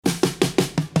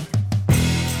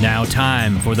Now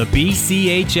time for the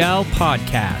BCHL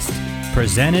podcast,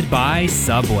 presented by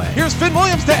Subway. Here's Finn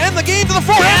Williams to end the game to the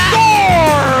forehand.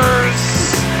 Scores!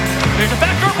 There's a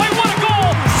backdoor play, what a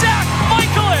goal! Zach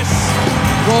Michaelis!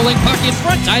 Rolling puck in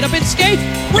front, tied up in skate.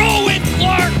 Rowan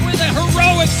Clark with a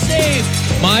heroic save.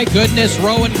 My goodness,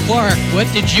 Rowan Clark,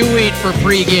 what did you eat for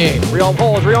pregame? Realm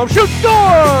holds, Realm shoots,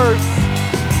 scores!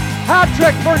 Hat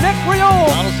trick for Nick Realm.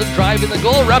 Donaldson driving the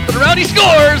goal, wrapping around, he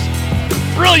scores!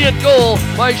 Brilliant goal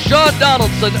by Sean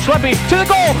Donaldson. Schleppe to the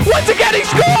goal. Once again, he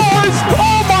scores!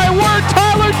 Oh my word,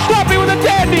 Tyler Schleppe with a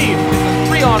dandy.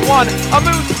 3-on-1. A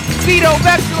Moose. Vito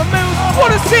back to a Moose.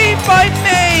 What a save by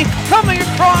May. Coming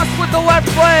across with the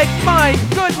left leg. My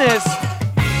goodness.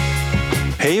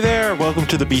 Hey there. Welcome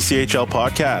to the BCHL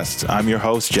podcast. I'm your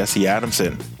host, Jesse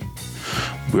Adamson.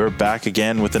 We're back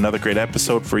again with another great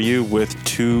episode for you with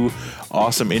two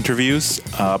awesome interviews.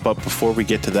 But before we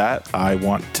get to that, I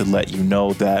want to let you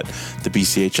know that the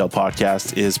BCHL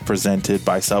podcast is presented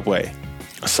by Subway.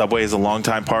 Subway is a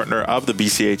longtime partner of the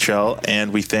BCHL,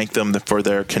 and we thank them for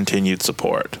their continued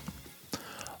support.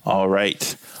 All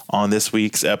right. On this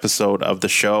week's episode of the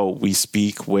show, we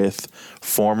speak with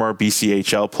former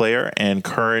BCHL player and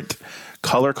current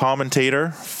color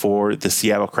commentator for the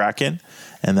Seattle Kraken,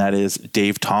 and that is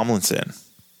Dave Tomlinson.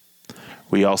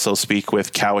 We also speak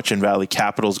with Cowichan Valley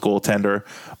Capitals goaltender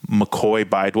McCoy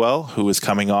Bidwell, who is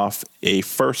coming off a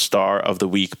first Star of the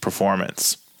Week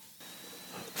performance.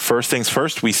 First things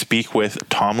first, we speak with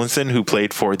Tomlinson, who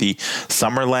played for the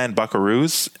Summerland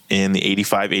Buckaroos in the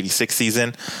 85-86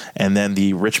 season, and then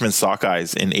the Richmond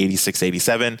Sockeyes in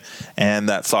 86-87. And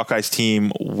that Sockeyes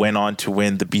team went on to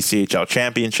win the BCHL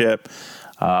championship,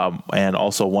 and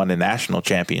also won a national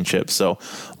championship. So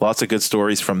lots of good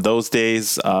stories from those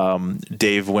days.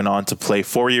 Dave went on to play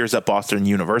 4 years at Boston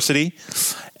University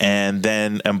and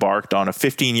then embarked on a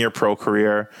 15-year pro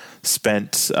career,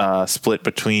 split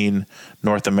between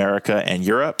North America and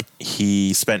Europe.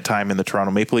 He spent time in the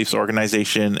Toronto Maple Leafs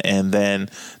organization and then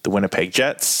the Winnipeg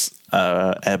Jets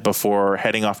before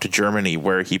heading off to Germany,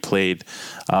 where he played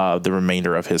the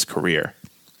remainder of his career.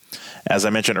 As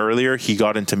I mentioned earlier, he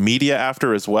got into media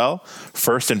after as well,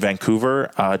 first in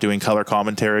Vancouver, doing color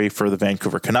commentary for the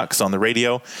Vancouver Canucks on the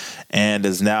radio, and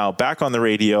is now back on the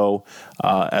radio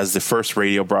as the first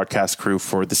radio broadcast crew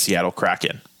for the Seattle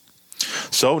Kraken.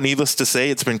 So, needless to say,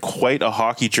 it's been quite a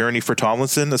hockey journey for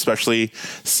Tomlinson, especially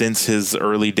since his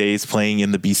early days playing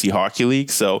in the BC Hockey League.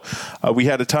 So, we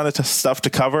had a ton of stuff to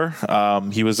cover.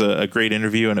 He was a great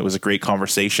interview, and it was a great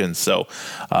conversation. So,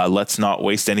 let's not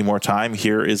waste any more time.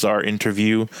 Here is our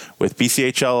interview with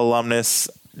BCHL alumnus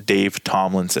Dave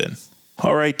Tomlinson.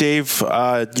 All right, Dave,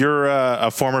 you're a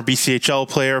former BCHL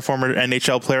player, former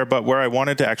NHL player, but where I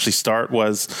wanted to actually start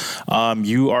was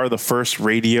you are the first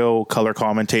radio color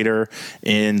commentator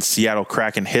in Seattle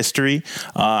Kraken history.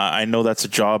 I know that's a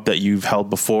job that you've held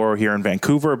before here in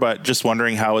Vancouver, but just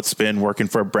wondering how it's been working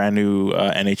for a brand new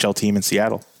NHL team in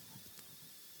Seattle.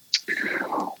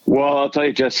 Well, I'll tell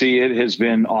you, Jesse, it has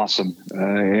been awesome.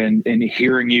 And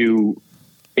hearing you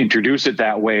introduce it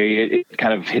that way, it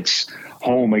kind of hits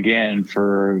home again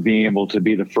for being able to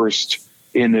be the first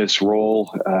in this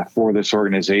role for this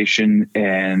organization.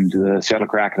 And the Seattle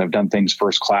Kraken have done things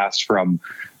first class, from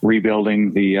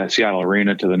rebuilding the Seattle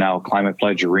Arena to the now Climate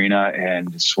Pledge Arena.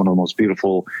 And it's one of the most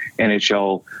beautiful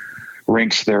NHL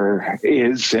rinks there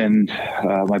is. And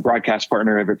my broadcast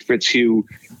partner, Everett Fitzhugh,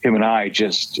 him and I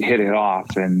just hit it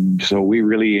off. And so we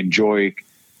really enjoy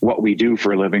what we do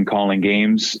for a living, calling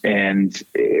games. And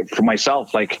for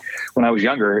myself, like when I was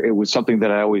younger, it was something that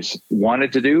I always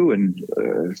wanted to do. And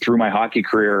through my hockey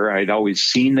career, I'd always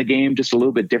seen the game just a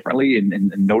little bit differently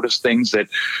and noticed things that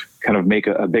kind of make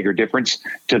a bigger difference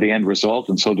to the end result.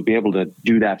 And so to be able to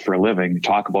do that for a living,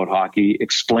 talk about hockey,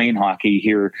 explain hockey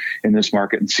here in this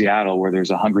market in Seattle, where there's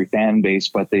a hungry fan base,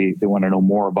 but they want to know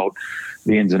more about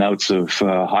the ins and outs of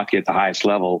hockey at the highest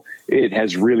level, it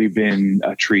has really been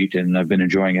a treat, and I've been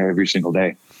enjoying it every single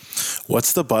day.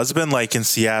 What's the buzz been like in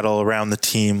Seattle around the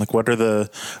team? Like,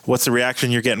 what's the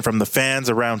reaction you're getting from the fans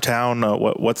around town?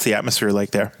 What's the atmosphere like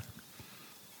there?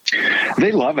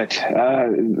 They love it.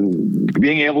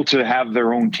 Being able to have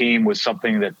their own team was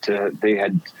something that they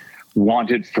had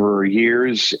wanted for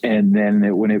years, and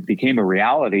then when it became a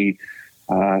reality,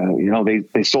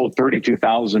 they sold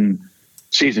 32,000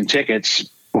 season tickets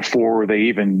before they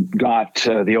even got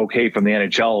the okay from the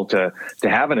NHL to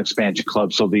have an expansion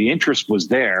club. So the interest was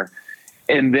there.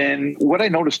 And then what I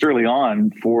noticed early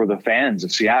on for the fans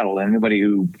of Seattle, and anybody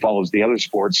who follows the other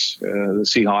sports, the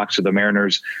Seahawks or the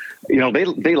Mariners,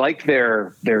 they like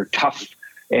their tough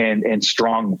and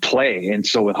strong play. And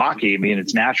so with hockey, I mean,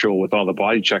 it's natural with all the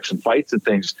body checks and fights and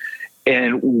things.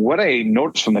 And what I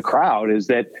noticed from the crowd is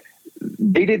that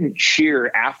they didn't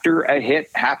cheer after a hit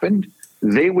happened.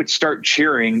 They would start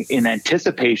cheering in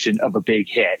anticipation of a big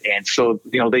hit. And so,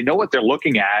 they know what they're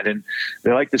looking at, and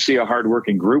they like to see a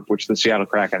hardworking group, which the Seattle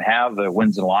Kraken have. The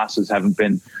wins and losses haven't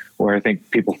been where I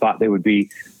think people thought they would be.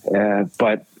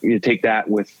 But you take that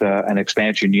with an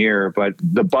expansion year. But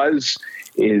the buzz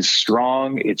is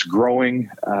strong. It's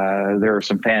growing. There are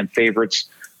some fan favorites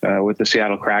with the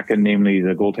Seattle Kraken, namely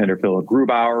the goaltender Philip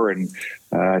Grubauer,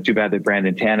 and too bad that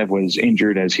Brandon Tanev was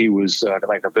injured, as he was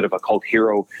like a bit of a cult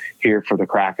hero here for the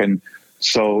Kraken.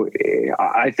 So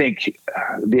I think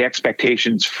the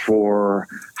expectations for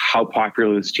how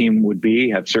popular this team would be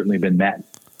have certainly been met.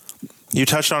 You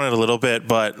touched on it a little bit,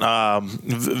 but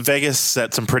Vegas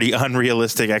set some pretty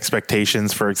unrealistic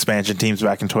expectations for expansion teams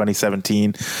back in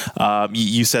 2017.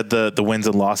 You said the wins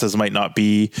and losses might not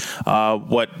be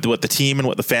what the team and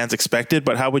what the fans expected,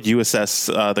 but how would you assess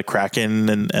the Kraken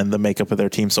and the makeup of their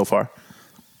team so far?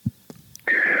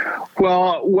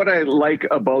 Well, what I like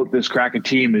about this Kraken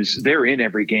team is they're in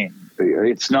every game.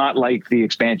 It's not like the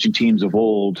expansion teams of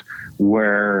old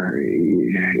where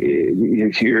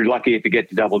you're lucky if you get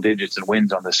to double digits and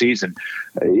wins on the season.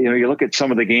 You look at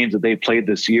some of the games that they played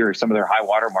this year, some of their high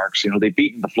water marks. They've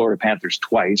beaten the Florida Panthers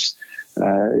twice.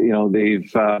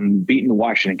 They've beaten the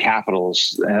Washington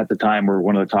Capitals, at the time were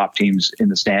one of the top teams in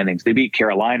the standings. They beat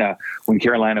Carolina when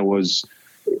Carolina was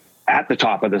at the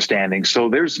top of the standings. So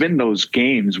there's been those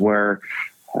games where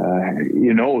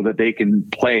that they can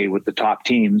play with the top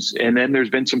teams. And then there's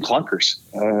been some clunkers.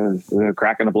 The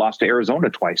Kraken have lost to Arizona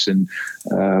twice, and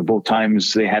both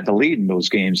times they had the lead in those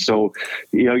games. So,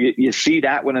 you see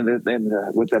that with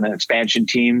an expansion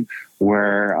team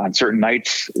where on certain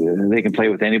nights they can play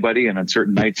with anybody, and on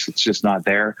certain nights it's just not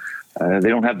there. They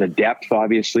don't have the depth,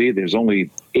 obviously. There's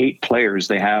only 8 players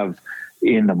they have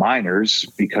in the minors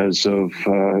because of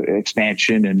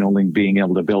expansion and only being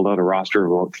able to build out a roster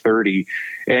of about 30.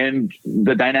 And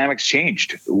the dynamics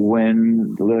changed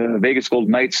when the Vegas Golden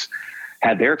Knights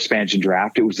had their expansion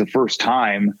draft. It was the first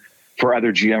time for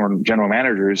other general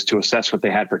managers to assess what they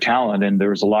had for talent. And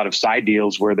there was a lot of side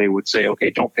deals where they would say,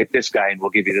 okay, don't pick this guy and we'll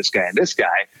give you this guy and this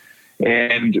guy.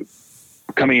 And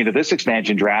coming into this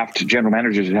expansion draft, general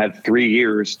managers had 3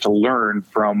 years to learn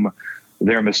from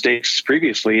their mistakes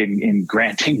previously in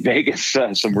granting Vegas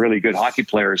some really good hockey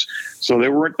players. So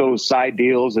there weren't those side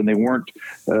deals, and they weren't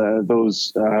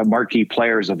those marquee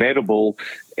players available.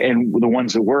 And the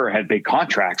ones that were had big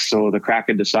contracts. So the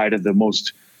Kraken decided the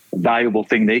most valuable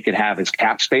thing they could have is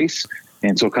cap space.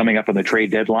 And so coming up on the trade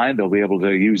deadline, they'll be able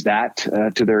to use that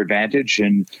to their advantage.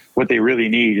 And what they really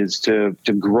need is to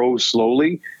grow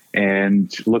slowly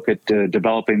and look at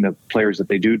developing the players that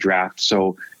they do draft.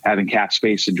 So having cap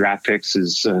space and draft picks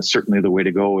is certainly the way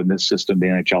to go in this system the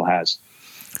NHL has.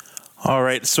 All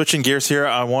right, switching gears here,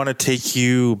 I want to take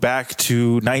you back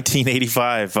to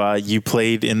 1985. You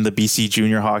played in the BC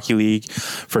Junior Hockey League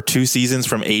for 2 seasons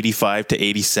from 85 to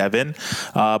 87.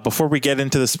 Before we get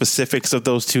into the specifics of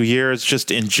those 2 years, just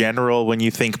in general, when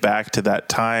you think back to that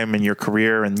time in your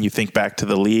career and you think back to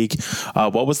the league,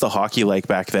 what was the hockey like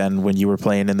back then when you were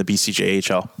playing in the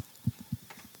BCJHL?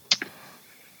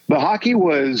 The hockey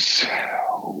was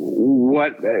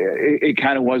what it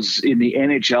kind of was in the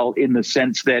NHL, in the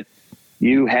sense that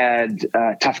you had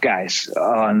tough guys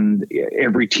on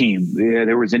every team.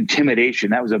 There was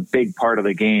intimidation. That was a big part of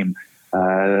the game.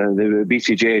 The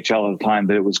BCJHL at the time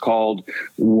that it was called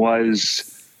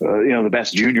was, the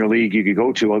best junior league you could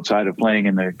go to outside of playing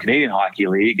in the Canadian Hockey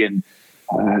League. And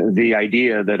the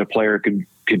idea that a player could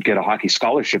get a hockey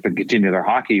scholarship and continue their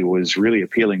hockey was really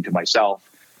appealing to myself.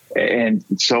 And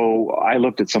so I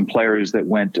looked at some players that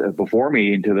went before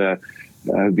me into the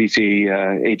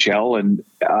BCHL and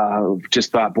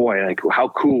just thought, boy, like how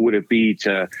cool would it be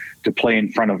to play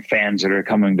in front of fans that are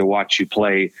coming to watch you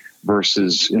play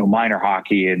versus, minor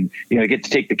hockey, and, get to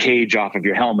take the cage off of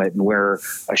your helmet and wear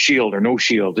a shield or no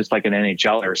shield, just like an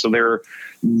NHLer. So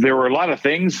there were a lot of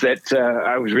things that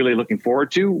I was really looking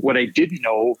forward to. What I didn't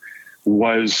know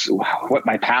was what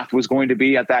my path was going to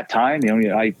be at that time.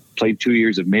 I played 2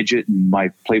 years of midget and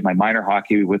played my minor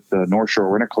hockey with the North Shore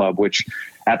Winter Club, which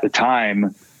at the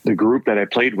time, the group that I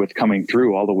played with coming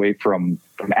through all the way from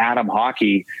Atom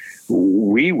Hockey,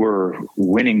 we were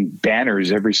winning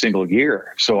banners every single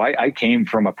year. So I came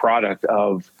from a product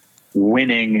of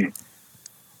winning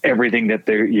everything that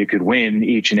you could win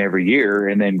each and every year,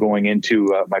 and then going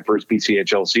into my first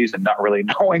BCHL season, not really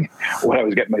knowing what I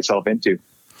was getting myself into.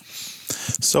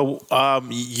 So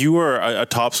you were a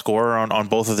top scorer on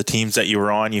both of the teams that you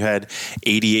were on. You had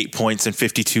 88 points in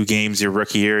 52 games your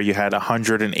rookie year. You had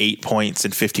 108 points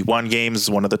in 51 games,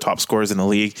 one of the top scorers in the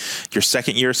league your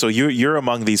second year. So you're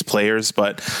among these players,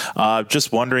 but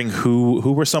just wondering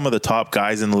who were some of the top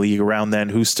guys in the league around then,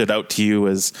 who stood out to you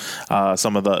as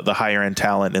some of the higher end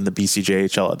talent in the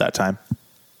BCJHL at that time?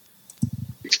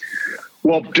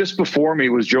 Well, just before me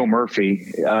was Joe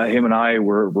Murphy. Him and I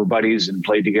were buddies and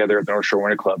played together at the North Shore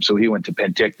Winter Club. So he went to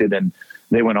Penticton, and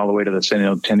they went all the way to the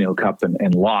Centennial Cup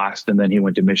and lost. And then he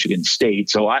went to Michigan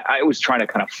State. So I was trying to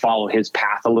kind of follow his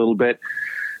path a little bit,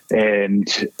 and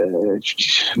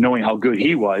knowing how good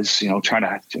he was,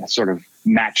 trying to sort of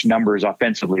match numbers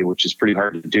offensively, which is pretty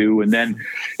hard to do. And then,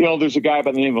 there's a guy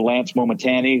by the name of Lance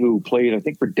Momentani who played, I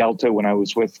think, for Delta when I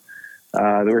was with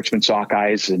the Richmond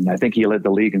Sockeyes, and I think he led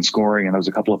the league in scoring, and I was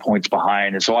a couple of points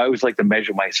behind. And so I always like to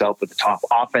measure myself with the top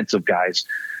offensive guys.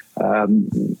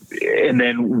 And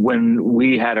then when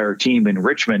we had our team in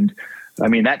Richmond,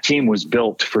 that team was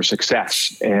built for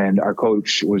success, and our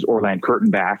coach was Orland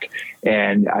Kurtenbach.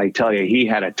 And I tell you, he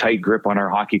had a tight grip on our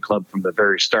hockey club from the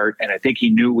very start. And I think he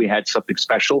knew we had something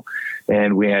special,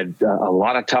 and we had a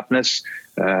lot of toughness.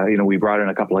 We brought in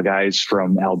a couple of guys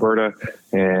from Alberta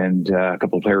and a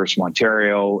couple of players from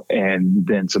Ontario, and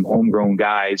then some homegrown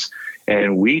guys.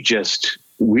 And we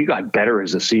got better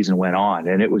as the season went on.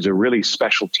 And it was a really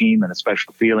special team and a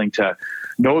special feeling to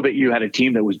know that you had a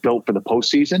team that was built for the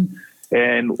postseason.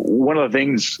 And one of the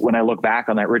things when I look back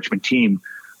on that Richmond team,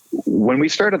 when we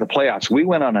started the playoffs, we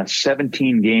went on a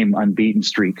 17-game unbeaten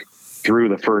streak through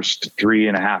the first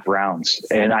 3.5 rounds.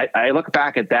 And I look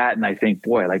back at that and I think,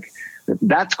 boy,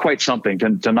 that's quite something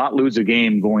to not lose a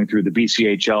game going through the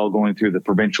BCHL, going through the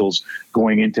provincials,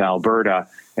 going into Alberta.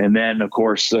 And then, of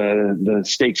course, the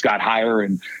stakes got higher,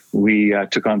 and we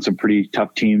took on some pretty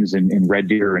tough teams in Red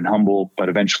Deer and Humboldt, but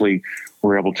eventually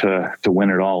were able to win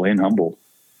it all in Humboldt.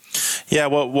 Yeah,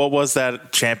 what was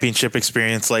that championship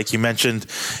experience like? You mentioned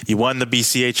you won the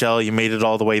BCHL, you made it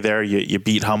all the way there, you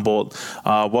beat Humboldt.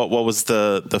 What was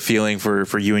the feeling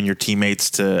for you and your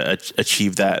teammates to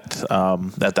achieve that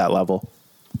at that level?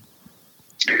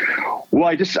 Well,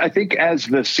 I think as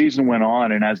the season went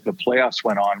on and as the playoffs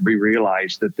went on, we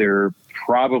realized that there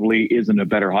probably isn't a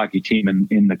better hockey team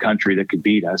in the country that could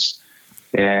beat us.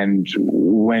 And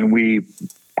when we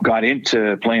got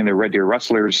into playing the Red Deer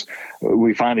Rustlers,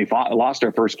 we finally lost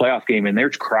our first playoff game, and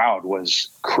their crowd was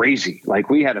crazy.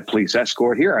 We had a police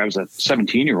escort here. I was a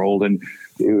 17-year-old, and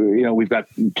we've got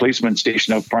policemen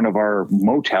stationed up front of our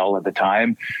motel at the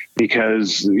time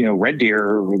because Red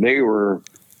Deer, they were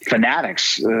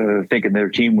fanatics, thinking their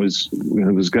team was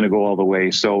going to go all the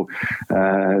way. So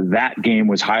that game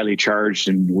was highly charged,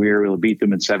 and we were able to beat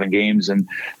them in 7 games. And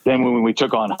then when we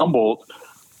took on Humboldt,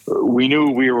 we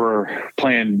knew we were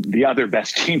playing the other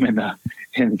best team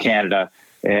in Canada,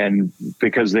 and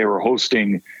because they were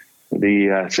hosting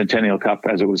the Centennial Cup,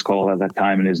 as it was called at that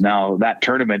time and is now, that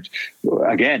tournament,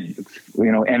 again,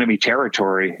 enemy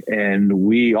territory, and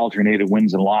we alternated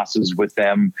wins and losses with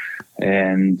them,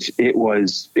 and it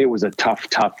was a tough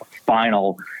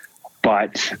final.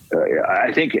 But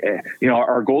I think,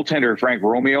 our goaltender, Frank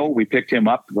Romeo, we picked him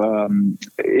up in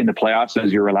the playoffs,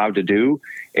 as you're allowed to do,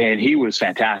 and he was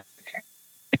fantastic.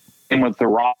 And with the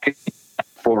Rocket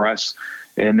for us,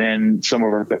 and then some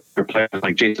of our better players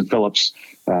like Jason Phillips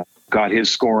got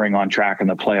his scoring on track in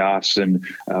the playoffs. And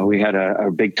we had a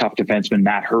big, tough defenseman,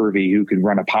 Matt Hervey, who could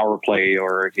run a power play,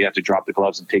 or if you have to drop the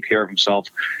gloves and take care of himself.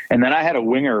 And then I had a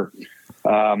winger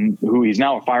who he's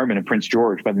now a fireman in Prince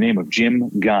George by the name of Jim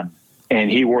Gunn. And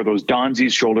he wore those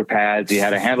Donzi's shoulder pads. He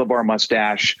had a handlebar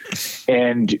mustache.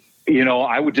 And,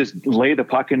 I would just lay the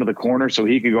puck into the corner so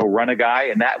he could go run a guy.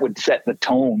 And that would set the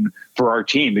tone for our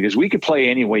team, because we could play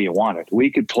any way you wanted. We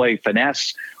could play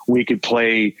finesse. We could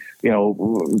play,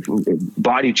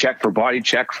 body check for body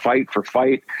check, fight for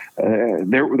fight.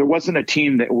 There wasn't a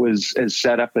team that was as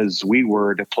set up as we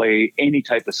were to play any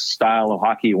type of style of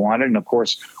hockey you wanted. And, of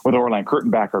course, with Orland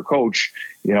Kurtenbach, our coach,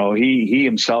 he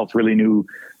himself really knew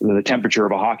the temperature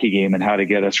of a hockey game and how to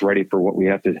get us ready for what we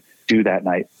have to do that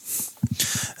night.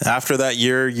 After that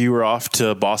year, you were off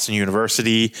to Boston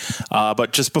University.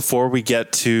 But just before we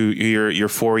get to your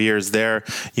 4 years there,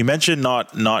 you mentioned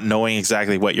not knowing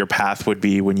exactly what your path would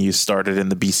be when you started in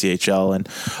the BCHL, and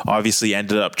obviously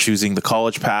ended up choosing the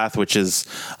college path, which is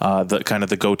the kind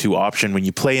of the go-to option when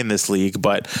you play in this league.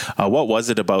 But what was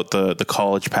it about the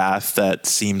college path that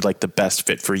seemed like the best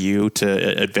fit for you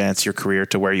to advance your career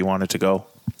to where you wanted to go?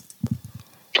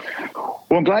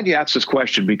 Well, I'm glad you asked this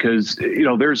question, because,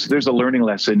 there's a learning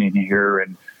lesson in here.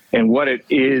 And, And what it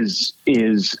is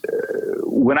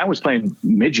when I was playing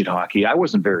midget hockey, I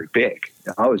wasn't very big.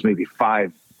 I was maybe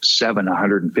 5'7",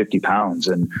 150 pounds.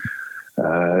 And,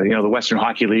 the Western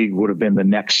Hockey League would have been the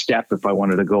next step if I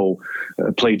wanted to go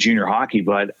play junior hockey.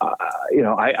 But,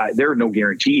 there were no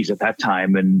guarantees at that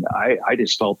time. And I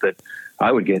just felt that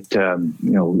I would get,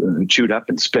 chewed up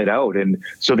and spit out. And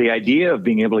so the idea of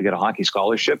being able to get a hockey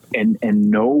scholarship and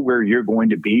know where you're going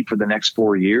to be for the next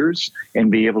 4 years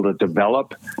and be able to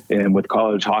develop. And with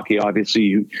college hockey,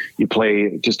 obviously you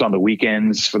play just on the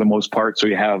weekends for the most part. So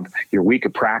you have your week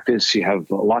of practice, you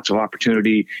have lots of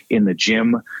opportunity in the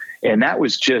gym. And that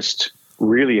was just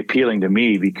really appealing to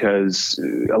me because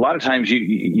a lot of times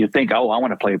you think, oh, I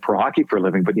want to play pro hockey for a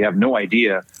living, but you have no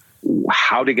idea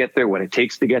how to get there, what it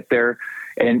takes to get there.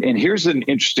 And here's an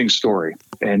interesting story.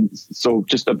 And so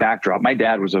just a backdrop, my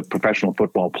dad was a professional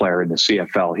football player in the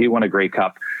CFL. He won a Grey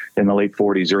Cup in the late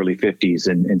 40s, early 50s.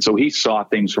 And so he saw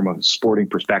things from a sporting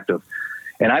perspective.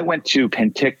 And I went to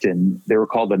Penticton. They were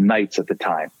called the Knights at the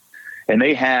time. And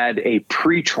they had a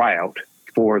pre-tryout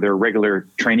for their regular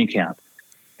training camp.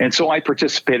 And so I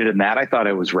participated in that. I thought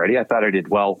I was ready. I thought I did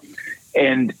well.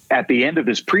 And at the end of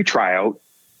this pre-tryout,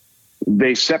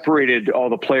 they separated all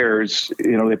the players.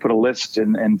 They put a list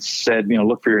and said,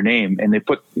 look for your name. And they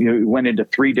went into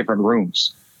 3 different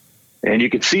rooms. And you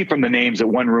could see from the names that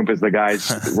one room was the guys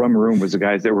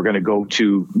that were going to go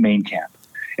to main camp.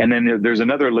 And then there's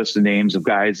another list of names of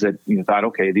guys that thought,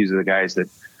 okay, these are the guys that,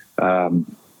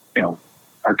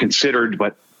 are considered,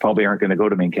 but probably aren't going to go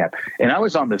to main camp. And I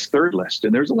was on this 3rd list,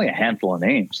 and there's only a handful of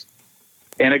names.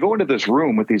 And I go into this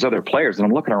room with these other players, and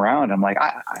I'm looking around. And I'm like,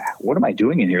 what am I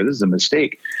doing in here? This is a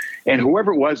mistake. And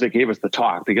whoever it was that gave us the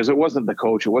talk, because it wasn't the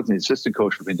coach, it wasn't the assistant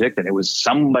coach for Penticton, it was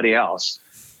somebody else.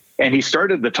 And he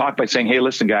started the talk by saying, hey,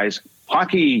 listen, guys,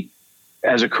 hockey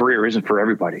as a career isn't for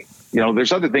everybody.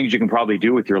 There's other things you can probably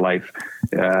do with your life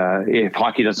if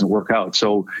hockey doesn't work out.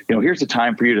 So, here's the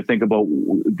time for you to think about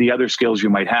the other skills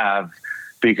you might have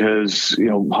because,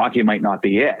 hockey might not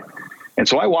be it. And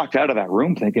so I walked out of that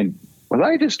room thinking, was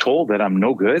I just told that I'm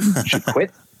no good? Should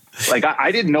quit? Like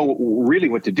I didn't know really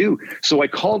what to do. So I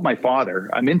called my father.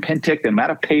 I'm in Penticton. I'm at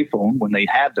a payphone when they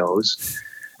had those.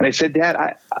 And I said,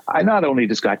 Dad, I not only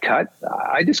just got cut,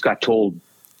 I just got told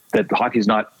that hockey's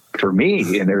not for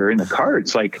me and they're in the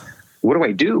cards. Like, what do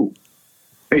I do?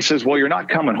 And he says, well, you're not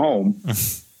coming home.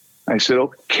 I said,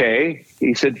 okay.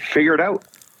 He said, figure it out.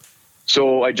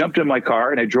 So I jumped in my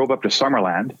car and I drove up to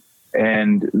Summerland,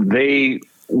 and they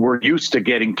were used to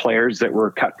getting players that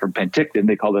were cut from Penticton.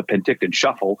 They called it Penticton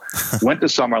Shuffle. Went to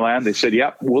Summerland. They said,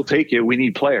 yep, we'll take you. We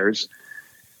need players.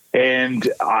 And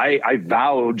I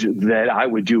vowed that I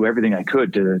would do everything I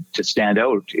could to stand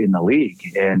out in the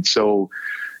league. And so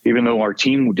even though our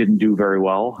team didn't do very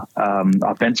well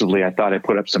offensively, I thought I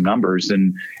put up some numbers.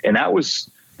 And that was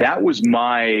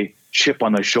my chip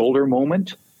on the shoulder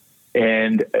moment.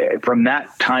 And from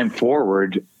that time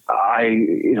forward, I,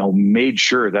 made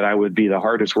sure that I would be the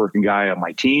hardest working guy on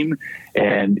my team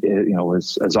and,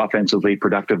 as offensively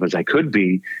productive as I could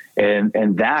be. And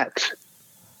that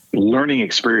learning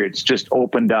experience just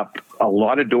opened up a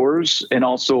lot of doors and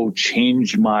also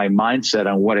changed my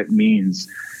mindset on what it means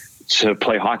to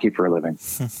play hockey for a living.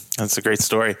 That's a great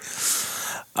story.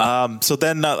 So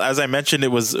then, as I mentioned, it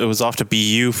was off to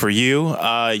BU for you.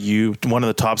 You one of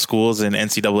the top schools in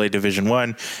NCAA Division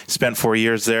I. Spent 4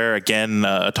 years there. Again,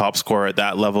 a top scorer at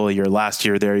that level. Your last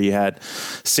year there, you had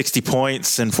 60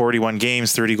 points in 41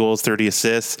 games, 30 goals, 30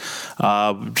 assists.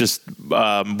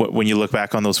 When you look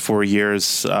back on those 4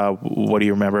 years, what do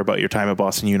you remember about your time at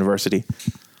Boston University?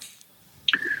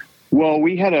 Well,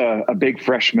 we had a big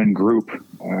freshman group.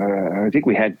 I think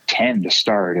we had 10 to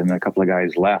start and a couple of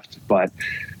guys left, but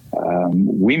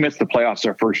we missed the playoffs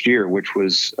our first year, which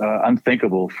was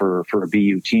unthinkable for a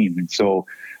BU team. And so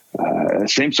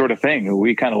same sort of thing.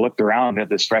 We kind of looked around at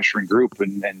this freshman group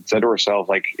and said to ourselves,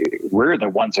 like, we're the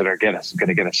ones that are going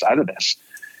to get us out of this.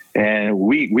 And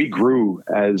we grew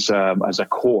as a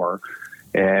core,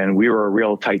 and we were a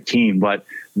real tight team. But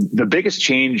the biggest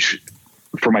change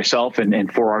for myself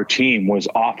and for our team was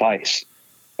off ice.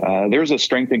 There's a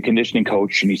strength and conditioning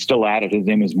coach, and he's still at it. His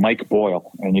name is Mike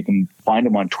Boyle, and you can find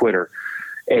him on Twitter.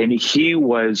 And he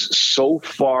was so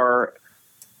far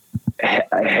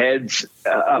heads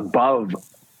above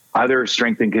other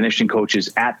strength and conditioning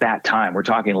coaches at that time. We're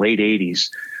talking late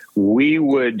 80s. We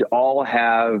would all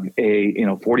have a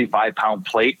 45-pound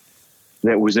plate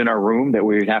that was in our room that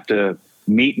we would have to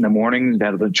meet in the morning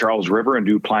down at the Charles River and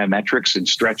do plyometrics and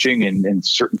stretching and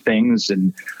certain things.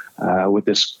 And with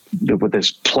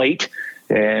this plate,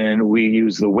 and we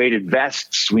used the weighted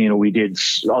vests. We did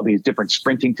all these different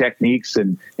sprinting techniques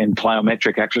and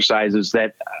plyometric exercises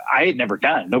that I had never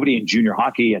done. Nobody in junior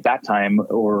hockey at that time,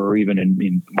 or even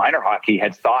in minor hockey,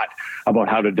 had thought about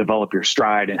how to develop your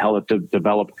stride and how to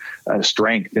develop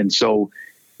strength. And so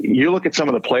you look at some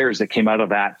of the players that came out of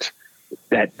that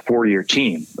 4-year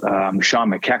team, Sean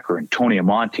McEachern, Tony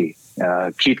Amonte,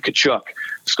 Keith Tkachuk,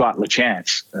 Scott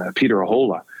LaChance, Peter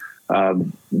Ahola.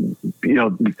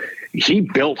 He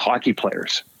built hockey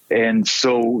players. And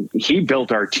so he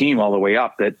built our team all the way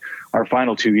up that our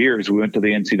final 2 years, we went to the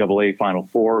NCAA Final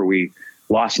Four. We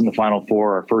lost in the Final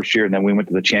Four our first year, and then we went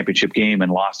to the championship game and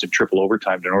lost in triple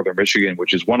overtime to Northern Michigan,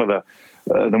 which is one of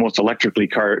the most electrically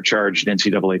charged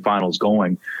NCAA finals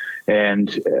going. And,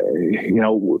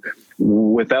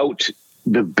 without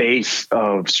the base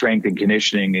of strength and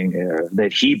conditioning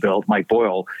that he built, Mike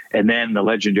Boyle, and then the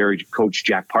legendary coach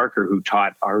Jack Parker, who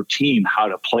taught our team how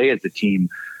to play as a team,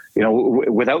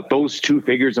 without those two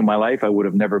figures in my life, I would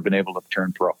have never been able to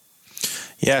turn pro.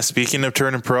 Yeah, speaking of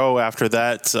turning pro, after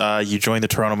that, you joined the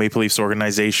Toronto Maple Leafs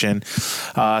organization,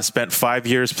 spent 5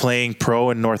 years playing pro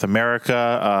in North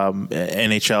America,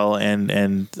 NHL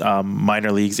and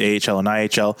minor leagues, AHL and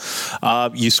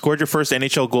IHL. You scored your first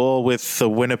NHL goal with the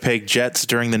Winnipeg Jets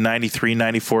during the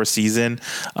 93-94 season.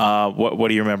 What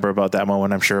do you remember about that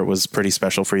moment? I'm sure it was pretty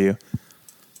special for you.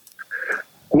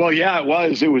 Well, yeah, it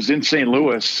was. It was in St.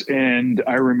 Louis, and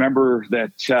I remember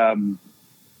that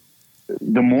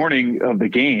the morning of the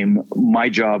game, my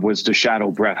job was to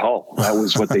shadow Brett Hull. That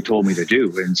was what they told me to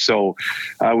do. And so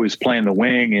I was playing the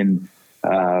wing, and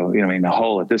the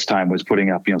Hull at this time was putting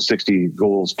up 60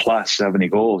 goals plus 70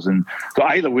 goals, and so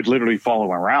I would literally follow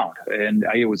him around. And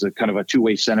it was a kind of a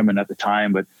two-way sentiment at the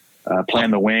time, but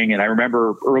playing the wing. And I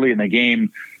remember early in the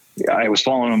game, I was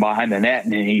following him behind the net,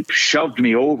 and he shoved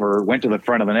me over, went to the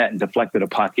front of the net and deflected a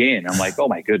puck in. I'm like, oh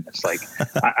my goodness. Like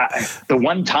the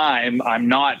one time I'm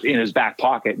not in his back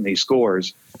pocket and he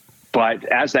scores. But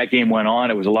as that game went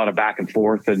on, it was a lot of back and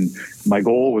forth, and my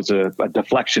goal was a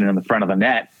deflection in the front of the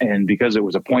net. And because it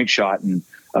was a point shot and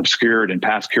obscured and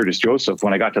past Curtis Joseph,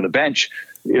 when I got to the bench,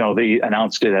 they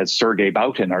announced it as Sergei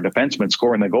Boutin, our defenseman,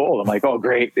 scoring the goal. I'm like, oh,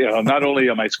 great. Not only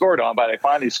am I scored on, but I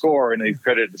finally score, and they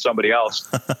credited to somebody else.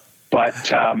 But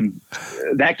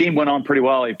that game went on pretty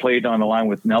well. I played on the line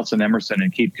with Nelson Emerson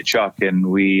and Keith Tkachuk,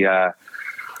 and we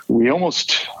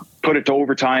almost put it to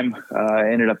overtime.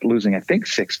 Ended up losing, I think,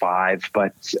 6-5.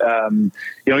 But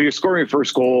you're scoring your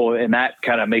first goal, and that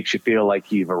kind of makes you feel like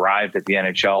you've arrived at the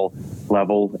NHL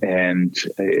level. And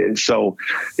so,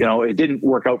 it didn't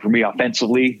work out for me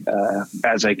offensively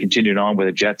as I continued on with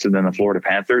the Jets and then the Florida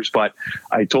Panthers. But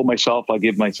I told myself I'll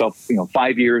give myself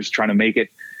 5 years trying to make it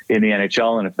in the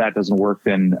NHL, and if that doesn't work,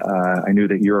 then I knew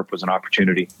that Europe was an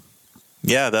opportunity.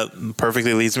 Yeah, that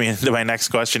perfectly leads me into my next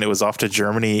question. It was off to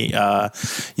Germany.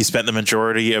 You spent the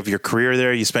majority of your career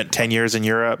there. You spent 10 years in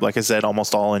Europe. Like I said,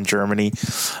 almost all in Germany.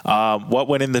 What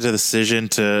went into the decision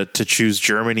to choose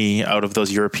Germany out of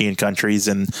those European countries,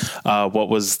 and what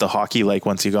was the hockey like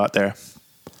once you got there?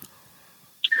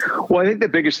 Well, I think the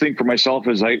biggest thing for myself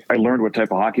is I learned what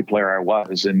type of hockey player I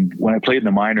was. And when I played in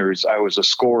the minors, I was a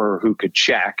scorer who could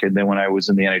check. And then when I was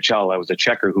in the NHL, I was a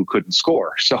checker who couldn't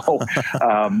score. So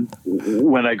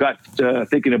when I got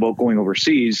thinking about going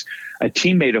overseas, a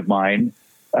teammate of mine,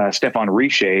 Stefan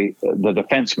Richer, the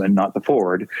defenseman, not the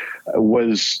forward,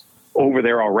 was over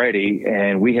there already.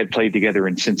 And we had played together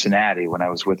in Cincinnati when I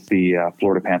was with the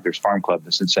Florida Panthers Farm Club,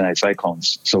 the Cincinnati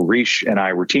Cyclones. So Riche and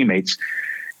I were teammates.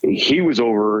 He was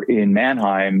over in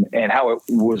Mannheim, and how it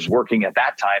was working at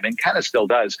that time, and kind of still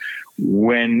does,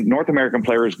 when North American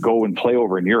players go and play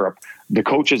over in Europe, the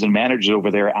coaches and managers over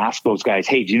there ask those guys,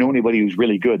 hey, do you know anybody who's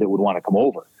really good that would want to come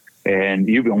over? And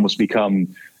you almost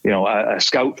become, a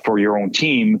scout for your own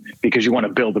team because you want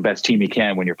to build the best team you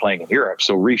can when you're playing in Europe.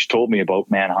 So Riche told me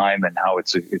about Mannheim and how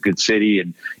it's a good city,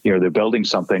 and, they're building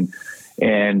something.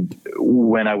 And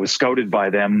when I was scouted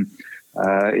by them,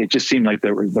 it just seemed like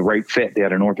the right fit. They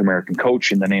had a North American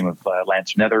coach in the name of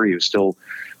Lance Nether. He was still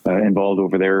involved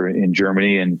over there in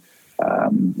Germany. And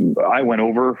I went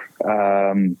over.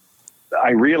 I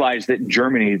realized that in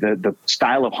Germany, the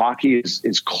style of hockey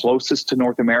is closest to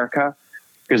North America,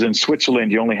 because in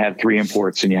Switzerland, you only had 3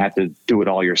 imports and you had to do it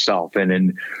all yourself. And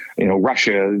in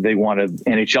Russia, they wanted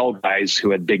NHL guys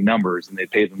who had big numbers, and they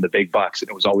paid them the big bucks. And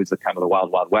it was always the kind of the wild,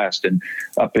 wild west. And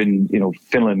up in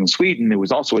Finland and Sweden, there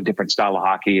was also a different style of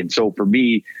hockey. And so for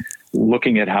me,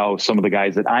 looking at how some of the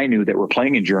guys that I knew that were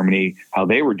playing in Germany, how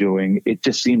they were doing, it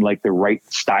just seemed like the right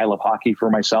style of hockey for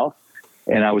myself.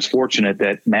 And I was fortunate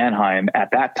that Mannheim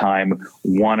at that time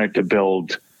wanted to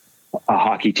build a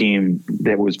hockey team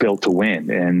that was built to win.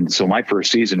 And so my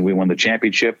first season, we won the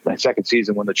championship. My second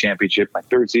season, won the championship. My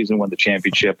third season, won the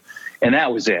championship. And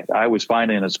that was it. I was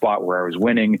finally in a spot where I was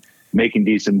winning, making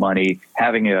decent money,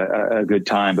 having a good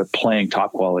time, but playing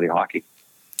top quality hockey.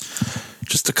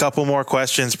 Just a couple more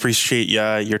questions. Appreciate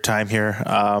your time here.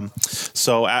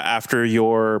 So after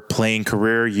your playing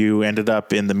career, you ended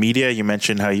up in the media. You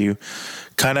mentioned how you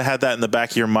kind of had that in the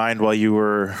back of your mind while you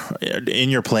were in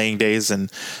your playing days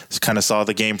and kind of saw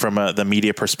the game from the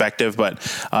media perspective. But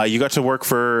you got to work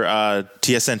for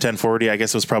TSN 1040. I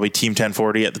guess it was probably Team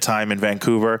 1040 at the time in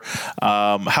Vancouver.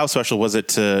 How special was it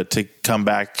to come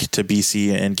back to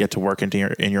BC and get to work in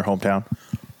your hometown?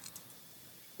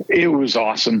 It was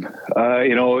awesome.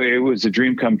 It was a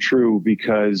dream come true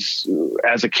because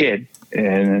as a kid,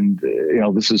 and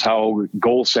this is how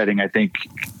goal setting, I think,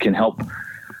 can help.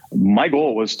 My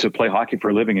goal was to play hockey for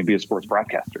a living and be a sports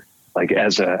broadcaster, like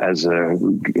as a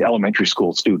elementary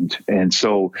school student. And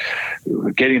so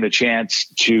getting the chance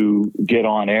to get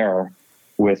on air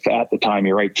with, at the time,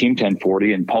 you're right, Team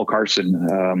 1040 and Paul Carson,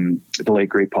 the late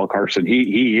great Paul Carson,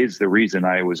 he is the reason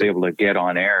I was able to get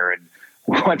on air. And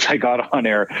once I got on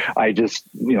air, I just,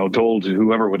 told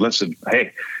whoever would listen,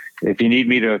 hey, if you need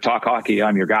me to talk hockey,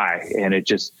 I'm your guy. And it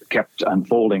just kept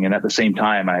unfolding. And at the same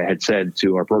time, I had said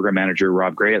to our program manager,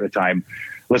 Rob Gray at the time,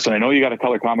 listen, I know you got a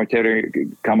color commentator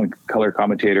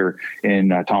in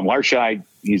Tom Larscheid.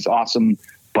 He's awesome.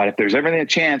 But if there's ever a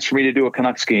chance for me to do a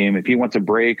Canucks game, if he wants a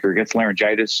break or gets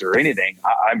laryngitis or anything,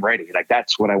 I'm ready. Like,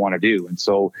 that's what I want to do. And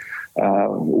so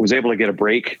was able to get a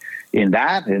break in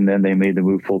that. And then they made the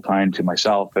move full time to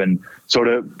myself. And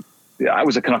so I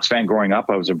was a Canucks fan growing up.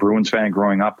 I was a Bruins fan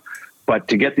growing up. But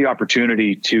to get the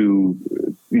opportunity to,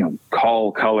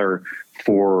 call color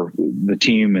for the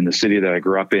team in the city that I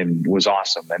grew up in was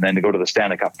awesome. And then to go to the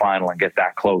Stanley Cup final and get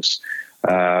that close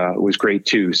was great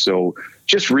too. So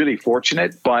just really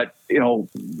fortunate. But,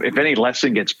 if any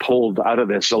lesson gets pulled out of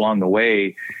this along the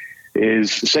way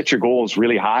is set your goals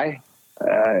really high.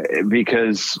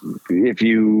 Because if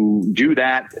you do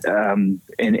that and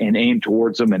aim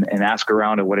towards them and ask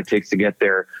around at what it takes to get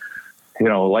there,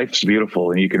 life's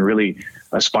beautiful and you can really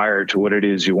aspire to what it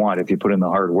is you want if you put in the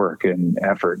hard work and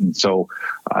effort. And so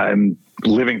I'm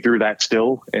living through that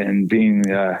still and being,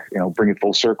 bring it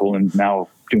full circle and now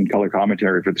doing color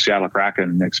commentary for the Seattle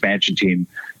Kraken expansion team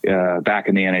back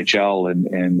in the NHL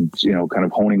and kind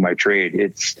of honing my trade.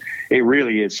 It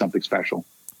really is something special.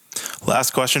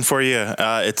 Last question for you.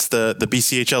 It's the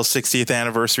BCHL 60th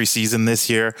anniversary season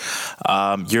this year.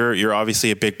 You're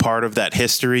obviously a big part of that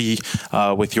history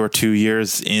with your 2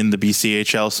 years in the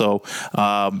BCHL. So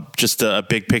just a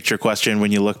big picture question.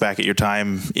 When you look back at your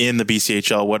time in the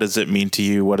BCHL, what does it mean to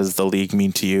you? What does the league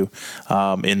mean to you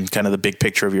in kind of the big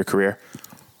picture of your career?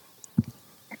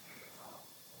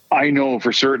 I know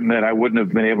for certain that I wouldn't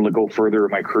have been able to go further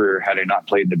in my career had I not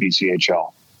played in the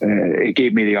BCHL. It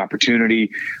gave me the opportunity,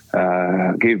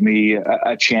 gave me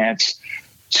a chance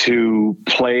to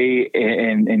play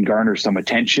and garner some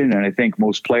attention. And I think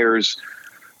most players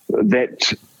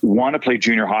that want to play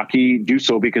junior hockey do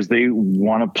so because they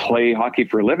want to play hockey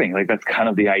for a living. Like, that's kind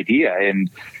of the idea.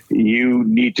 And you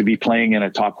need to be playing in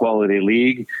a top quality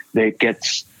league that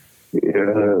gets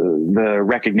the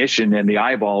recognition and the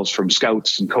eyeballs from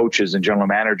scouts and coaches and general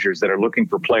managers that are looking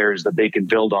for players that they can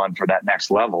build on for that next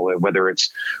level, whether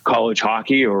it's college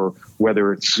hockey or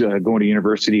whether it's going to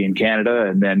university in Canada.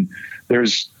 And then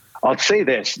I'll say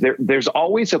this, there's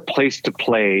always a place to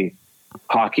play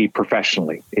hockey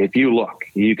professionally. If you look,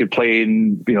 you could play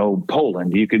in,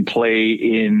 Poland, you can play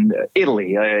in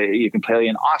Italy, you can play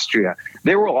in Austria.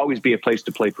 There will always be a place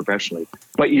to play professionally,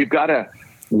 but you've got to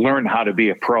learn how to be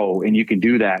a pro, and you can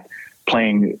do that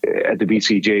playing at the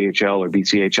BCJHL or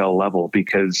BCHL level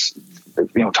because,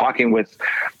 talking with,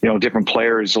 different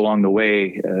players along the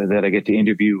way that I get to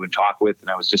interview and talk with. And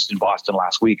I was just in Boston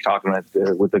last week talking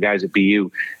with the guys at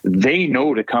BU. They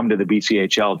know to come to the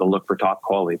BCHL to look for top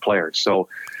quality players. So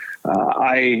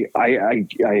I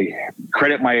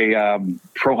credit my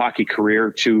pro hockey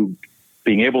career to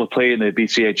being able to play in the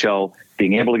BCHL,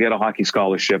 being able to get a hockey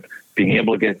scholarship, being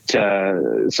able to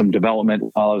get some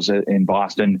development while I was in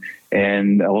Boston,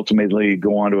 and ultimately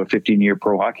go on to a 15-year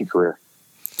pro hockey career.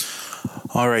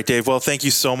 All right, Dave. Well, thank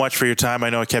you so much for your time. I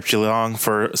know I kept you long,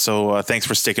 so thanks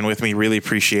for sticking with me. Really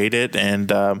appreciate it,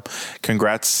 and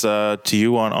congrats to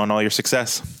you on all your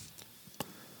success.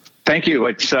 Thank you.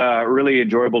 It's really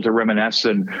enjoyable to reminisce,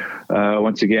 and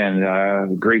once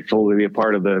again, grateful to be a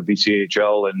part of the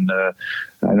BCHL. And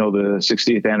I know the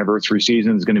 60th anniversary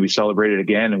season is going to be celebrated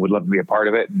again, and would love to be a part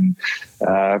of it. And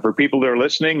for people that are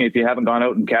listening, if you haven't gone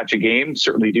out and catch a game,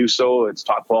 certainly do so. It's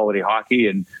top quality hockey,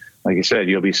 and like I said,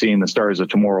 you'll be seeing the stars of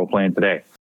tomorrow playing today.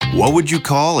 What would you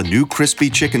call a new crispy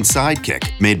chicken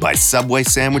sidekick made by Subway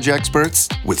sandwich experts?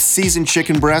 With seasoned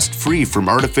chicken breast free from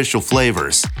artificial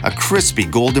flavors, a crispy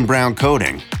golden brown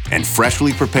coating, and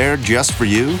freshly prepared just for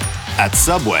you? At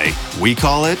Subway, we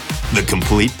call it the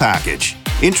complete package.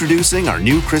 Introducing our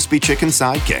new crispy chicken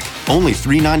sidekick, only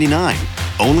 $3.99.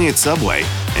 Only at Subway,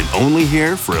 and only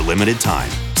here for a limited time.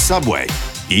 Subway,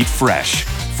 eat fresh.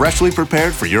 Freshly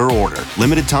prepared for your order.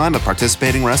 Limited time at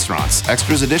participating restaurants.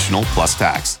 Extras additional plus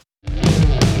tax.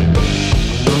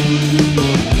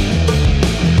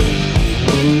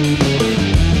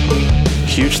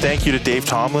 Huge thank you to Dave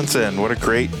Tomlinson. What a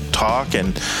great talk,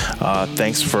 and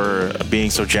thanks for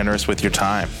being so generous with your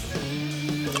time.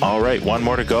 All right, one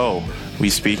more to go.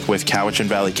 We speak with Cowichan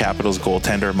Valley Capitals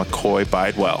goaltender McCoy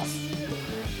Bidwell.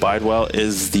 Bidwell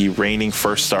is the reigning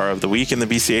first star of the week in the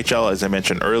BCHL, as I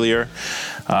mentioned earlier.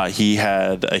 He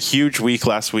had a huge week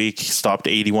last week. He stopped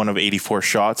 81 of 84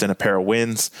 shots in a pair of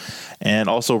wins, and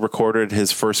also recorded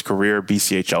his first career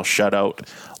BCHL shutout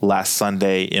last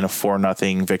Sunday in a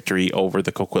 4-0 victory over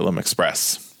the Coquitlam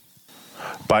Express.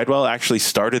 Bidwell actually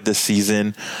started this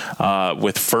season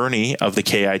with Fernie of the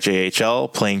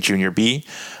KIJHL playing Junior B,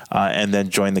 and then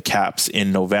joined the Caps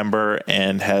in November,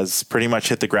 and has pretty much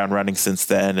hit the ground running since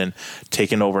then and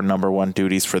taken over number one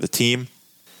duties for the team.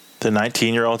 The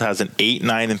 19-year-old has an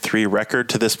 8-9-3 record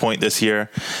to this point this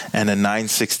year, and a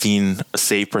 .916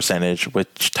 save percentage,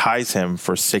 which ties him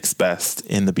for sixth best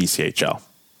in the BCHL.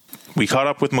 We caught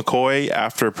up with McCoy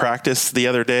after practice the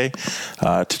other day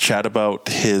to chat about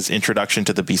his introduction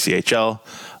to the BCHL,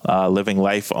 living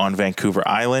life on Vancouver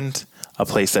Island, a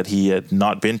place that he had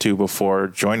not been to before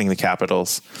joining the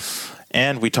Capitals.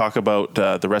 And we talk about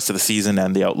the rest of the season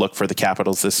and the outlook for the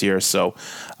Capitals this year. So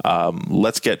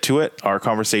let's get to it. Our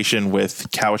conversation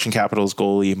with Cowichan Capitals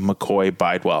goalie McCoy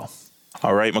Bidwell.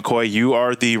 All right, McCoy, you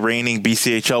are the reigning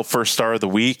BCHL first star of the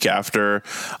week after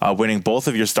winning both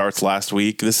of your starts last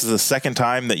week. This is the second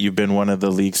time that you've been one of the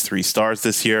league's 3 stars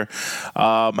this year.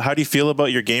 How do you feel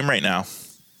about your game right now?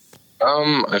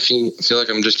 I feel like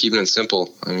I'm just keeping it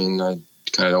simple. I mean, I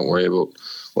kind of don't worry about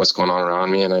what's going on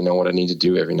around me, and I know what I need to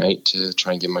do every night to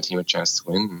try and give my team a chance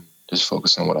to win, and just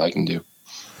focus on what I can do.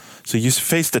 So you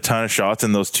faced a ton of shots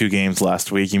in those 2 games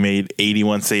last week. You made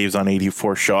 81 saves on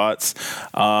 84 shots.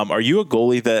 Are you a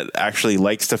goalie that actually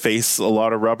likes to face a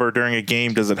lot of rubber during a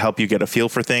game? Does it help you get a feel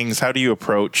for things? How do you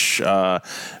approach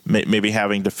maybe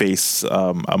having to face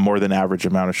a more than average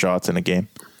amount of shots in a game?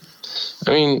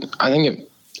 I mean, I think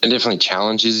it definitely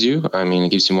challenges you. I mean, it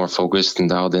keeps you more focused and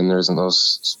dialed in. There's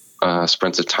those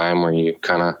sprints of time where you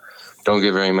kind of don't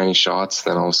get very many shots,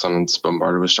 then all of a sudden it's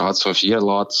bombarded with shots. So if you get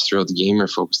lots throughout the game, you're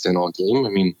focused in all game. I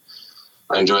mean,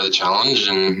 I enjoy the challenge,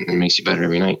 and it makes you better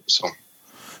every night.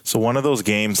 So one of those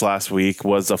games last week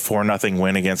was a 4-0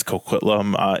 win against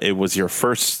Coquitlam. It was your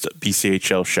first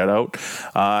BCHL shutout.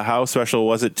 How special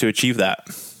was it to achieve that?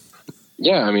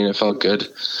 Yeah, I mean, it felt good.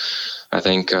 I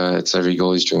think it's every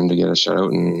goalie's dream to get a shutout,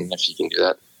 and if you can do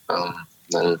that,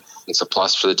 then it's a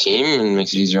plus for the team and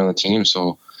makes it easier on the team.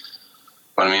 So,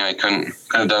 but I mean, I couldn't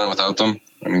have done it without them.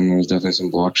 I mean, there's definitely some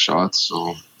blocked shots,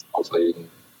 so hopefully you can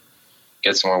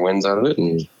get some more wins out of it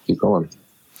and keep going.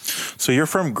 So you're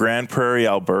from Grand Prairie,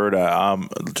 Alberta.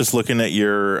 Just looking at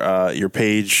your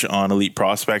page on Elite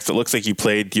Prospects, it looks like you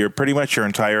played pretty much your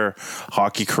entire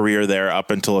hockey career there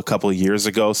up until a couple of years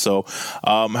ago. So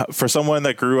for someone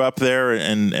that grew up there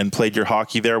and played your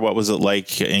hockey there, what was it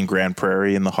like in Grand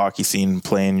Prairie in the hockey scene,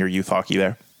 playing your youth hockey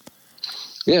there?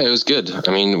 Yeah, it was good.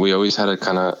 I mean, we always had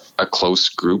a close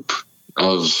group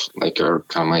of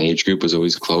my age group was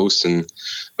always close, and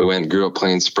we grew up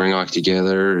playing spring hockey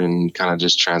together and kind of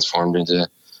just transformed into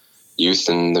youth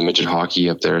and the midget hockey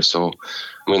up there. So,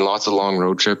 I mean, lots of long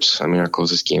road trips. I mean, our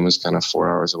closest game was kind of 4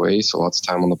 hours away, so lots of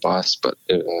time on the bus, but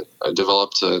I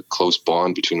developed a close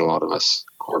bond between a lot of us,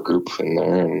 core group in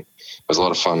there, and it was a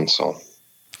lot of fun.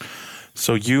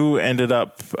 So you ended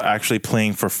up actually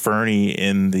playing for Fernie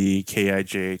in the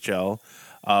KIJHL.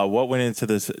 What went into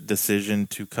this decision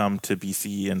to come to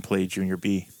BC and play Junior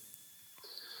B?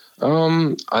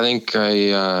 I think I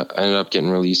ended up getting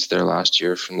released there last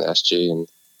year from the SJ, and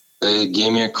they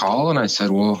gave me a call, and I said,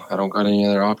 well, I don't got any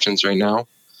other options right now.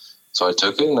 So I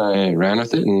took it and I ran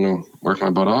with it and worked my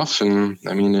butt off, and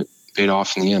I mean, it paid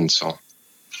off in the end.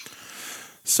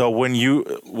 So when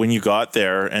you got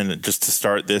there, and just to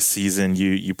start this season,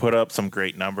 you put up some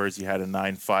great numbers. You had a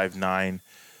 .959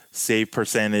 save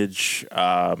percentage.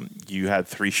 You had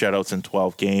 3 shutouts in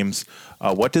 12 games.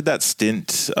 What did that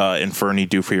stint in Fernie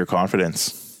do for your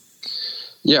confidence?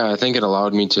 Yeah, I think it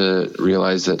allowed me to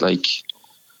realize that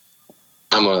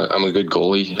I'm a good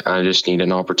goalie. I just need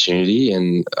an opportunity,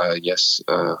 and yes,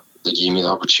 they gave me the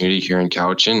opportunity here in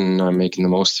Cowichan, and I'm making the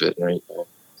most of it. Right,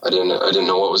 I didn't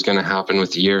know what was going to happen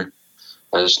with the year.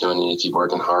 I just knew I needed to keep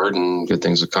working hard, and good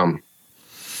things would come.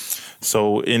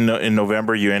 So in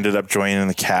November, you ended up joining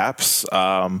the Caps.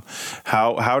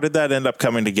 How did that end up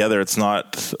coming together? It's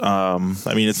not,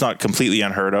 it's not completely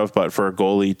unheard of, but for a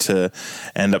goalie to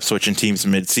end up switching teams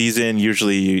mid-season,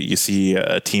 usually you see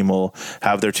a team will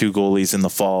have their two goalies in the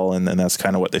fall, and then that's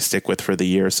kind of what they stick with for the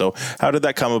year. So how did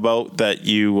that come about that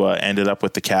you ended up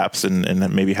with the Caps,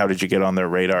 and maybe how did you get on their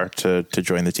radar to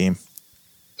join the team?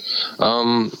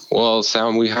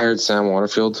 We hired Sam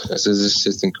Waterfield as his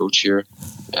assistant coach here,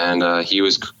 and he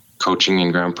was coaching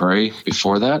in Grand Prairie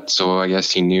before that. So I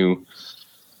guess he knew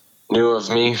of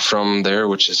me from there,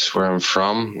 which is where I'm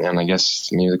from. And I guess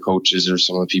maybe the coaches or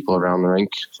some of the people around the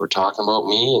rink were talking about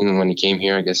me. And when he came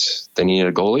here, I guess they needed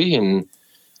a goalie and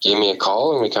gave me a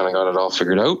call, and we kind of got it all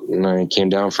figured out. And I came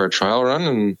down for a trial run,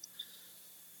 and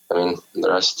I mean, the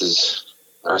rest is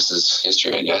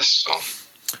history, I guess.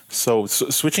 So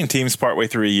switching teams partway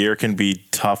through a year can be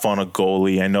tough on a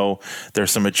goalie. I know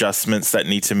there's some adjustments that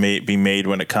need to be made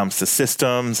when it comes to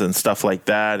systems and stuff like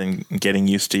that, and getting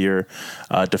used to your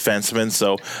defensemen.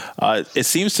 So it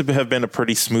seems to have been a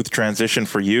pretty smooth transition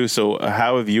for you. So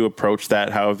how have you approached that?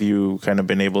 How have you kind of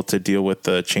been able to deal with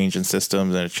the change in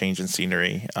systems and a change in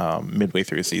scenery midway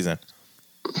through a season?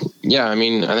 Yeah, I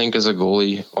mean, I think as a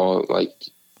goalie,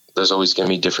 there's always going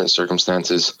to be different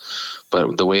circumstances,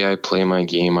 but the way I play my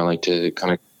game, I like to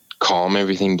kind of calm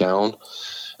everything down.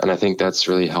 And I think that's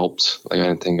really helped. Like,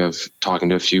 I think of talking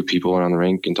to a few people around the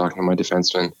rink and talking to my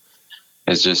defensemen.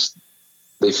 It's just,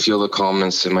 they feel the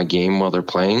calmness in my game while they're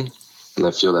playing, and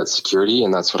they feel that security.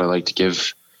 And that's what I like to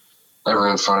give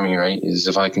everyone in front of me, right? Is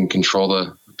if I can control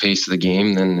the pace of the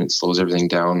game, then it slows everything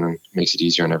down and makes it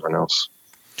easier on everyone else.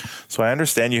 So I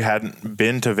understand you hadn't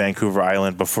been to Vancouver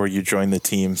Island before you joined the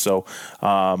team. So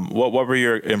what were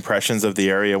your impressions of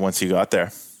the area once you got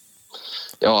there?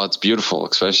 Oh, it's beautiful,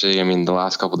 especially, I mean, the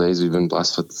last couple of days we've been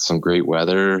blessed with some great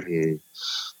weather. And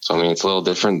so, I mean, it's a little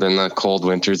different than the cold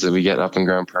winters that we get up in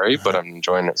Grand Prairie, but I'm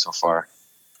enjoying it so far.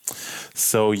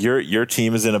 So your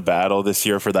team is in a battle this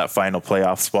year for that final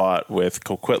playoff spot with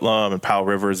Coquitlam and Powell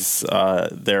Rivers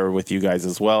there with you guys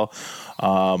as well. Two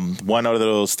out of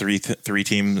those three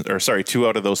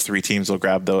teams will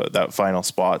grab that final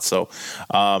spot. So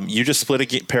you just split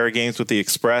a pair of games with the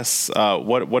Express.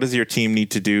 What does your team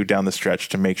need to do down the stretch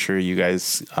to make sure you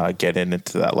guys get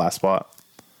into that last spot?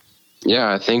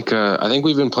 Yeah, I think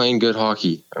we've been playing good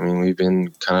hockey. I mean, we've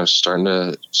been kind of starting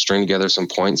to string together some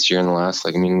points here in the last.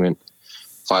 We went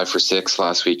 5 for 6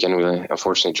 last weekend. We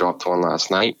unfortunately dropped one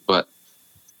last night, but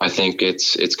I think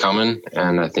it's coming,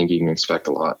 and I think you can expect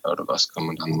a lot out of us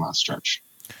coming down the last stretch.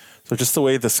 So just the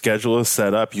way the schedule is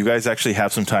set up, you guys actually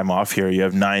have some time off here. You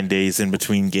have 9 days in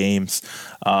between games.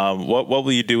 What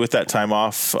will you do with that time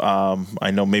off?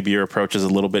 I know maybe your approach is a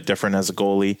little bit different as a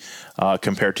goalie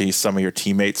compared to some of your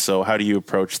teammates. So how do you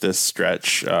approach this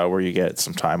stretch where you get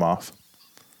some time off?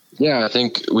 Yeah, I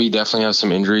think we definitely have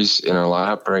some injuries in our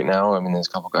lineup right now. I mean, there's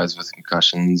a couple guys with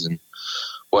concussions and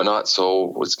whatnot,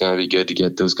 so it's going to be good to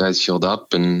get those guys healed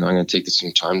up, and I'm going to take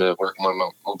some time to work on my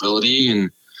mobility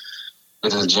and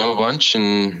get to the gym a bunch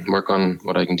and work on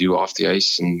what I can do off the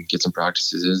ice and get some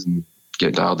practices and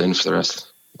get dialed in for the rest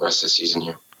of the season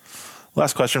here.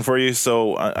 Last question for you.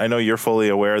 So I know you're fully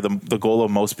aware the goal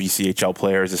of most BCHL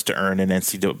players is to earn an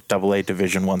NCAA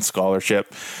Division I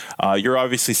scholarship. You're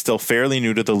obviously still fairly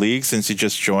new to the league since you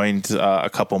just joined a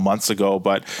couple months ago,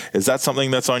 but is that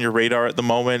something that's on your radar at the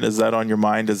moment? Is that on your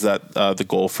mind? Is that the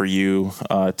goal for you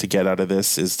to get out of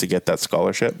this, is to get that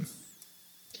scholarship?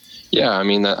 Yeah, I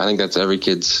mean, I think that's every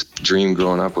kid's dream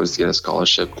growing up, was to get a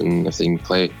scholarship, and if they can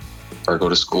play or go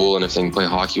to school and if they can play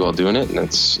hockey while doing it,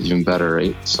 that's even better,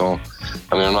 right? So,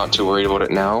 I mean, I'm not too worried about it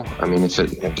now. I mean, if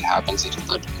it happens,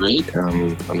 that'd be great.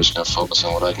 I'm just going to focus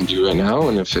on what I can do right now,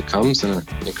 and if it comes, then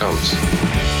it comes.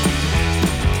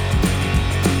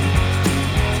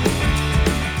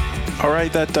 All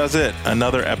right, that does it.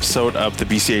 Another episode of the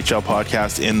BCHL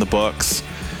podcast in the books.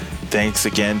 Thanks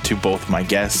again to both my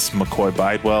guests, McCoy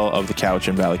Bidwell of the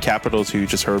Cowichan Valley Capitals, who you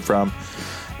just heard from,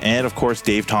 and of course,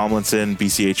 Dave Tomlinson,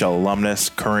 BCHL alumnus,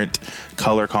 current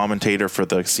color commentator for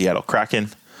the Seattle Kraken.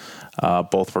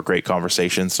 Both were great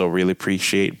conversations, so really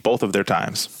appreciate both of their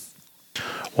times.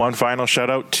 One final shout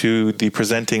out to the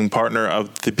presenting partner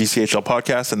of the BCHL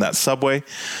podcast, and that's Subway.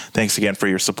 Thanks again for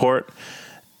your support.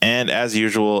 And as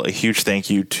usual, a huge thank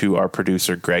you to our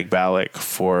producer, Greg Ballack,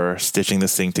 for stitching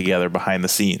this thing together behind the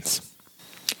scenes.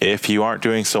 If you aren't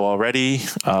doing so already,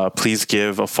 please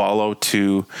give a follow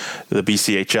to the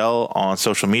BCHL on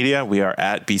social media. We are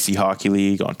at BC Hockey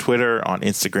League on Twitter, on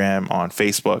Instagram, on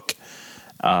Facebook.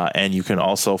 And you can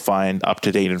also find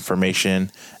up-to-date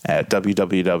information at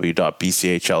www.bchl.ca.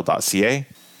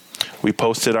 We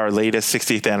posted our latest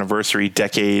 60th anniversary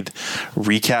decade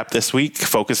recap this week,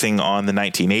 focusing on the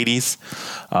 1980s,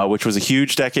 which was a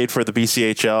huge decade for the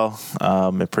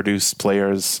BCHL. It produced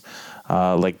players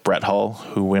like Brett Hull,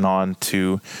 who went on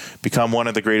to become one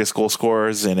of the greatest goal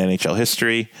scorers in NHL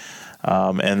history,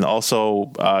 and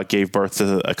also gave birth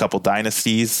to a couple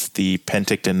dynasties. The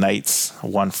Penticton Knights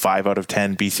won 5 out of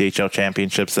 10 BCHL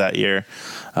championships that year.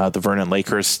 The Vernon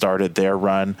Lakers started their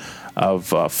run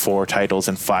of 4 titles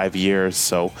in 5 years.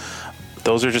 So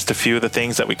those are just a few of the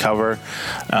things that we cover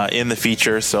in the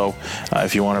feature. So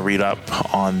if you want to read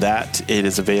up on that, it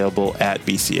is available at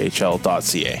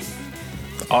bchl.ca.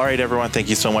 All right, everyone, thank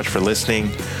you so much for listening.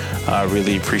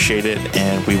 Really appreciate it,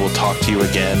 and we will talk to you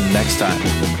again next time.